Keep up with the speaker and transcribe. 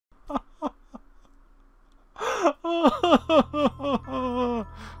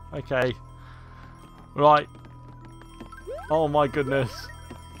Okay. Right. Oh my goodness.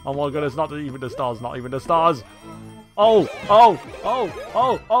 Oh my goodness, not even the stars, not even the stars. Oh, oh, oh,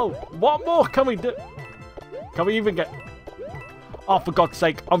 oh, oh. What more can we do? Can we even get... Oh, for God's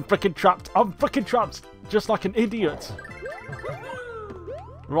sake, I'm freaking trapped. I'm freaking trapped. Just like an idiot.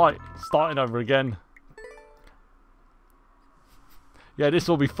 Right, starting over again. Yeah, this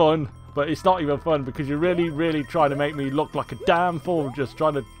will be fun, but it's not even fun because you're really, really trying to make me look like a damn fool just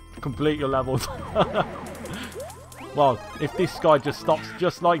trying to complete your levels. Well, if this guy just stops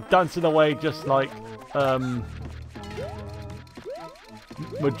just like dancing away just like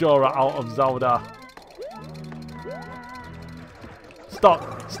Majora out of Zelda.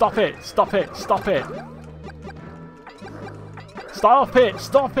 Stop! Stop it! Stop it! Stop it! Stop it!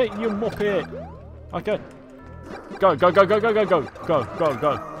 Stop it, you muppet! Okay. Go, go, go, go, go, go, go, go, go,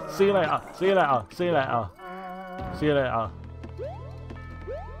 go. See you later. See you later. See you later. See you later.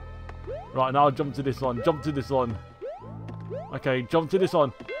 Right, now jump to this one. Jump to this one. Okay, jump to this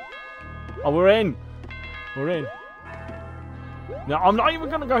one. Oh, we're in. We're in. No, I'm not even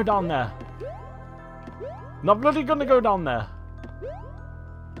going to go down there. Not bloody going to go down there.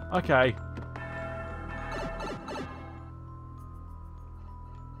 Okay.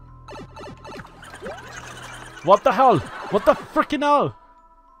 What the hell? What the freaking hell?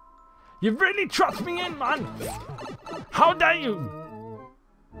 You really trapped me in, man. How dare you?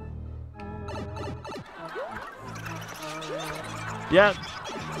 Yeah.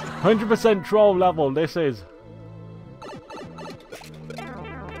 100% troll level, this is.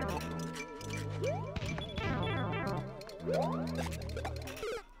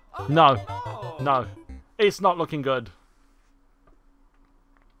 No. No. It's not looking good.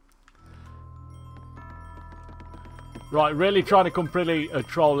 Right, really trying to complete a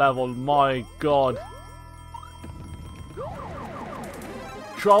troll level. My God.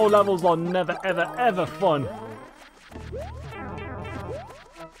 Troll levels are never, ever, ever fun.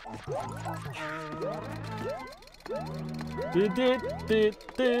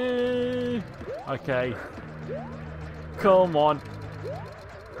 Okay. Come on.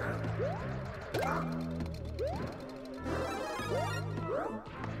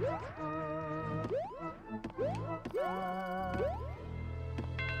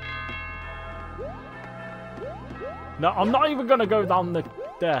 No, I'm not even gonna go down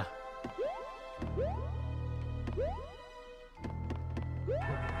there.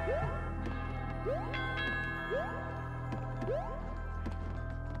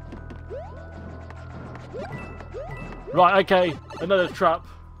 Right, okay, another trap.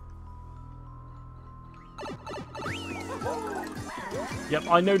 Yep,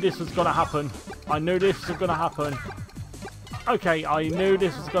 I knew this was gonna happen. I knew this was gonna happen. Okay, I knew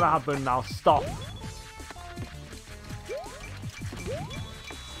this was gonna happen. Now stop.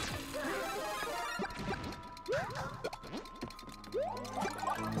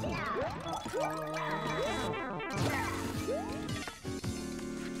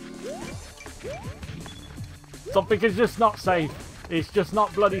 Something is just not safe. It's just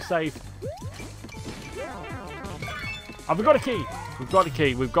not bloody safe. Have we got a key? We've got a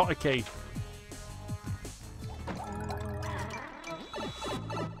key. We've got a key.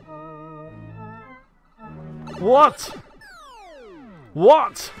 What?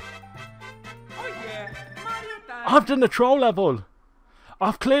 What? Oh yeah, Mario time. I've done the troll level.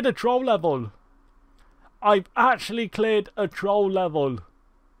 I've cleared a troll level. I've actually cleared a troll level.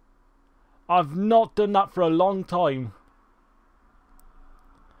 I've not done that for a long time.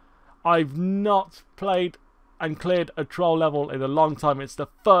 I've not played and cleared a troll level in a long time. It's the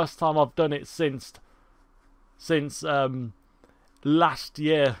first time I've done it since last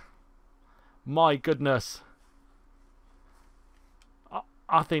year. My goodness.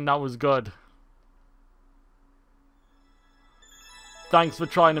 I think that was good. Thanks for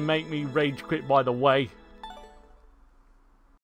trying to make me rage quit, by the way.